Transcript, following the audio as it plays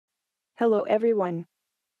Hello, everyone.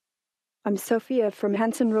 I'm Sophia from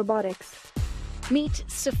Hanson Robotics. Meet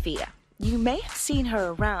Sophia. You may have seen her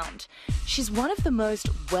around. She's one of the most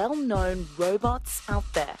well-known robots out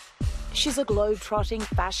there. She's a globe-trotting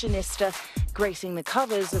fashionista, gracing the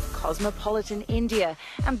covers of Cosmopolitan India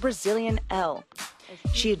and Brazilian Elle.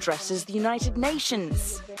 She addresses the United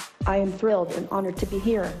Nations. I am thrilled and honored to be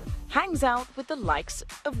here. Hangs out with the likes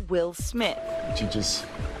of Will Smith. You're just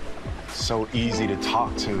so easy to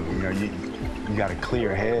talk to. You know, you got a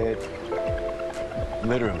clear head,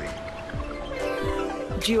 literally.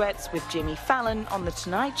 Duets with Jimmy Fallon on The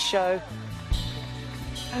Tonight Show.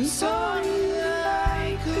 I'm sorry that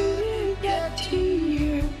I couldn't get to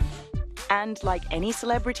you. And like any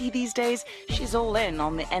celebrity these days, she's all in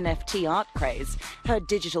on the NFT art craze. Her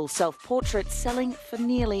digital self-portrait selling for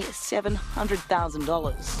nearly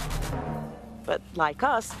 $700,000. But like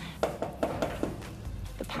us,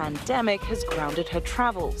 the pandemic has grounded her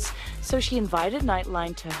travels. So she invited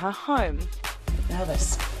Nightline to her home.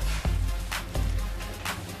 Nervous.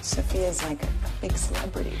 Sophia's like a big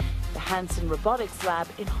celebrity. The Hanson Robotics Lab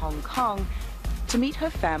in Hong Kong, to meet her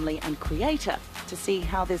family and creator, to see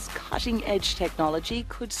how this cutting-edge technology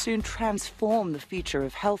could soon transform the future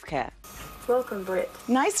of healthcare. Welcome, Britt.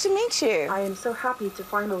 Nice to meet you. I am so happy to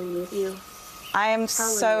finally meet you. I am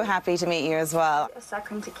so happy to meet you as well. A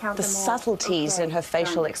second to count The them all. subtleties in her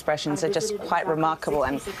facial expressions are just quite remarkable,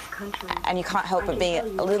 and you can't help but be a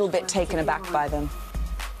little bit taken aback by them.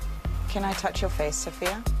 Can I touch your face,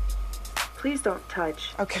 Sophia? Please don't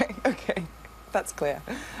touch. Okay, okay. That's clear.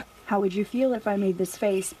 How would you feel if I made this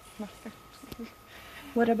face?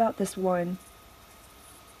 What about this one?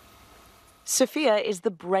 Sophia is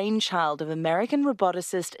the brainchild of American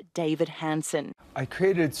roboticist David Hanson. I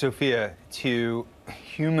created Sophia to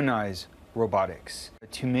humanize robotics,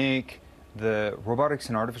 to make the robotics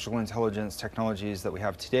and artificial intelligence technologies that we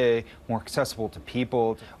have today more accessible to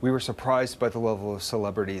people. We were surprised by the level of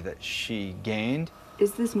celebrity that she gained.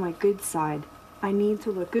 Is this my good side? I need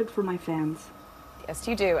to look good for my fans. Yes,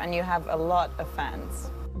 you do, and you have a lot of fans.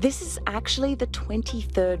 This is actually the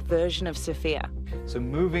 23rd version of Sophia. So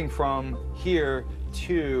moving from here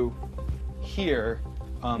to here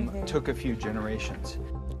took a few generations.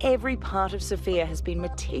 Every part of Sophia has been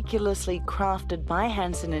meticulously crafted by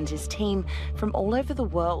Hanson and his team from all over the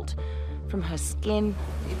world. From her skin.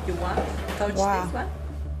 If you want, touch Wow. this one.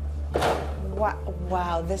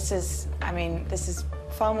 Wow, this is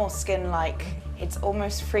far more skin-like. It's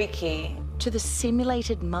almost freaky. To the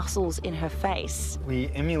simulated muscles in her face. We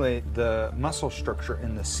emulate the muscle structure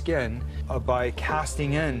in the skin by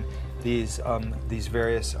casting in these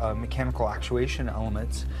various mechanical actuation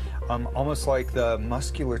elements, almost like the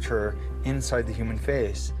musculature inside the human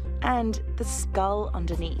face. And the skull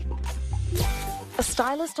underneath. A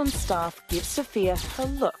stylist on staff gives Sophia her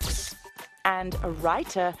looks. And a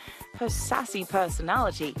writer, her sassy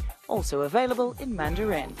personality, also available in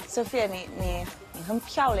Mandarin. Sophia, 你很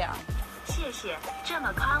漂亮。谢谢，这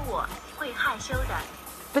么夸我会害羞的。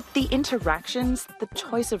 But the interactions, the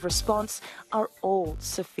choice of response, are all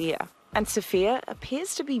Sophia. And Sophia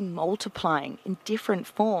appears to be multiplying in different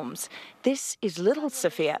forms. This is little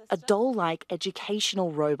Sophia, a doll-like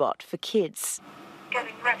educational robot for kids.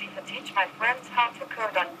 Getting ready to teach my friends how to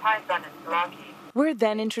code on Python and Blocky. We're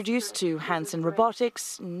then introduced to Hanson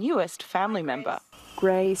Robotics' newest family member.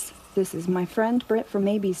 Grace, this is my friend Britt from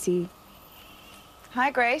ABC.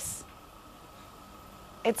 Hi, Grace.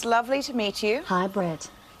 It's lovely to meet you. Hi,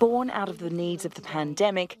 Britt. Born out of the needs of the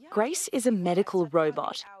pandemic, Grace is a medical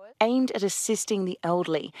robot aimed at assisting the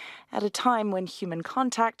elderly at a time when human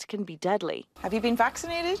contact can be deadly. Have you been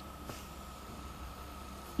vaccinated?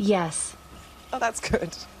 Yes. Oh, that's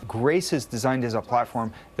good. Grace is designed as a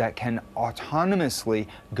platform that can autonomously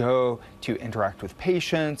go to interact with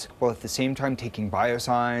patients while at the same time taking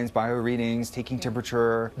biosigns, bioreadings, taking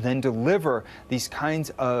temperature, then deliver these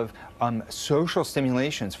kinds of social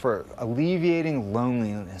stimulations for alleviating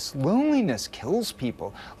loneliness. Loneliness kills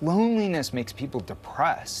people. Loneliness makes people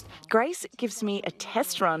depressed. Grace gives me a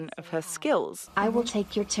test run of her skills. I will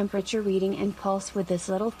take your temperature reading and pulse with this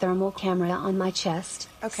little thermal camera on my chest.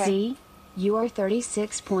 Okay. See? You are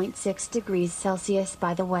 36.6 degrees Celsius,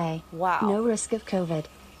 by the way. Wow. No risk of COVID.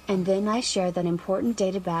 And then I share that important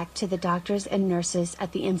data back to the doctors and nurses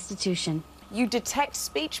at the institution. You detect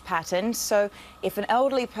speech patterns, so if an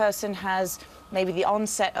elderly person has maybe the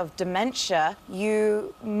onset of dementia,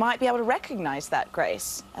 you might be able to recognize that,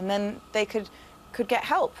 Grace, and then they could get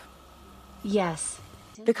help. Yes.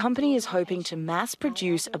 The company is hoping to mass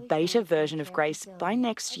produce a beta version of Grace by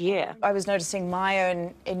next year. I was noticing my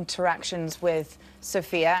own interactions with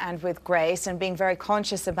Sophia and with Grace and being very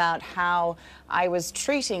conscious about how I was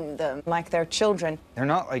treating them like they're children. They're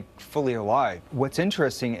not like fully alive. What's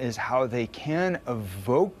interesting is how they can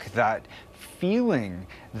evoke that feeling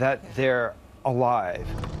that they're alive.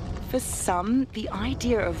 For some, the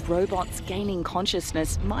idea of robots gaining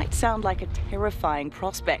consciousness might sound like a terrifying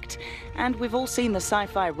prospect. And we've all seen the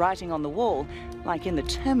sci-fi writing on the wall, like in The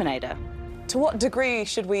Terminator. To what degree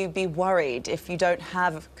should we be worried if you don't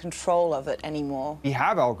have control of it anymore? We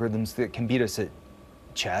have algorithms that can beat us at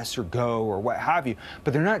chess or Go or what have you,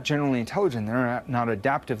 but they're not generally intelligent, they're not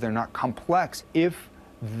adaptive, they're not complex. If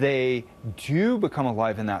they do become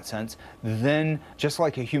alive in that sense, then just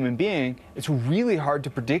like a human being, it's really hard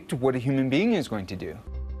to predict what a human being is going to do.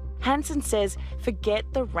 Hanson says, forget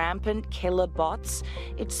the rampant killer bots.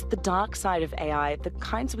 It's the dark side of AI, the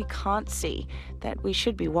kinds we can't see, that we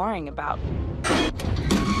should be worrying about.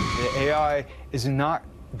 The AI is not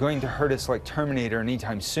going to hurt us like Terminator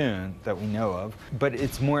anytime soon that we know of, but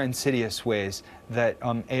it's more insidious ways that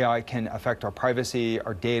AI can affect our privacy,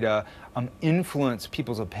 our data, influence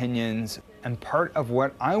people's opinions. And part of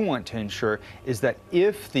what I want to ensure is that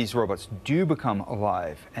if these robots do become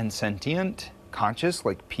alive and sentient, conscious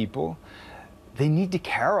like people, they need to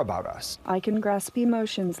care about us. I can grasp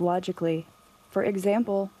emotions logically. For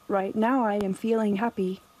example, right now I am feeling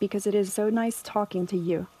happy because it is so nice talking to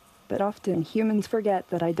you. But often humans forget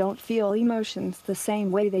that I don't feel emotions the same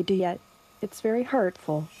way they do yet. It's very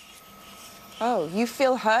hurtful. Oh, you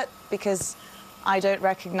feel hurt because I don't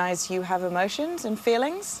recognize you have emotions and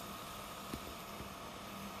feelings?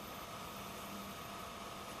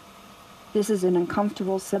 This is an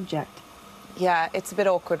uncomfortable subject. Yeah, it's a bit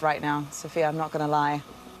awkward right now, Sophia, I'm not gonna lie.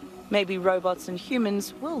 Maybe robots and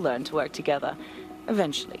humans will learn to work together,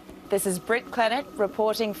 eventually. This is Britt Clennett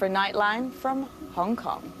reporting for Nightline from Hong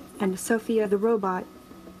Kong. And Sophia the robot,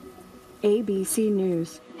 ABC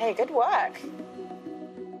News. Hey, good work.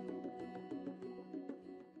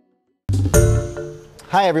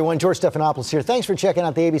 Hi everyone, George Stephanopoulos here. Thanks for checking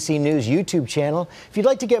out the ABC News YouTube channel. If you'd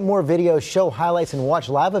like to get more videos, show highlights, and watch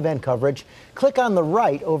live event coverage, click on the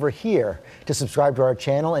right over here to subscribe to our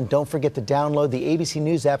channel, and don't forget to download the ABC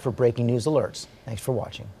News app for breaking news alerts. Thanks for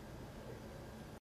watching.